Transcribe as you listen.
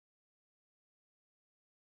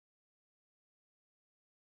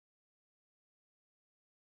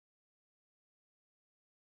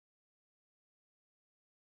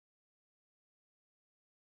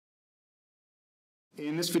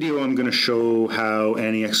In this video, I'm going to show how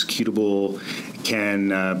Anti-Executable can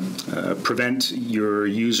prevent your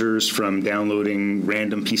users from downloading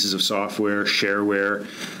random pieces of software, shareware,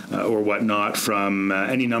 or whatnot from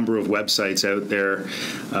any number of websites out there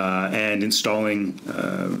and installing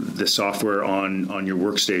the software on your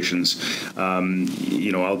workstations.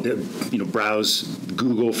 I'll browse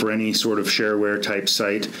Google for any sort of shareware type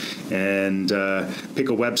site and pick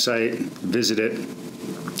a website, visit it,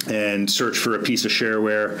 and search for a piece of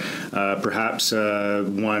shareware, perhaps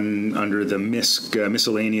one under the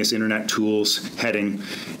miscellaneous internet tools heading,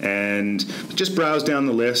 and just browse down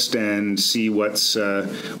the list and see what's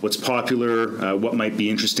popular, what might be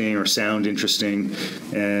interesting or sound interesting,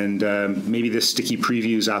 and maybe this sticky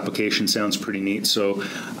previews application sounds pretty neat, so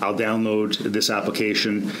I'll download this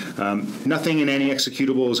application. Nothing in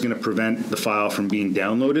Anti-Executable is going to prevent the file from being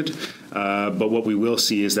downloaded, but what we will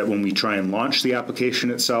see is that when we try and launch the application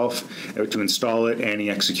itself, to install it,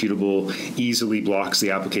 Anti-Executable easily blocks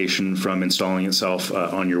the application from installing itself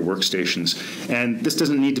on your workstations. And this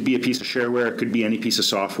doesn't need to be a piece of shareware. It could be any piece of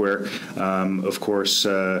software. Of course,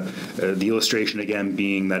 the illustration again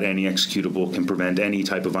being that Anti-Executable can prevent any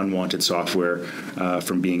type of unwanted software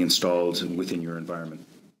from being installed within your environment.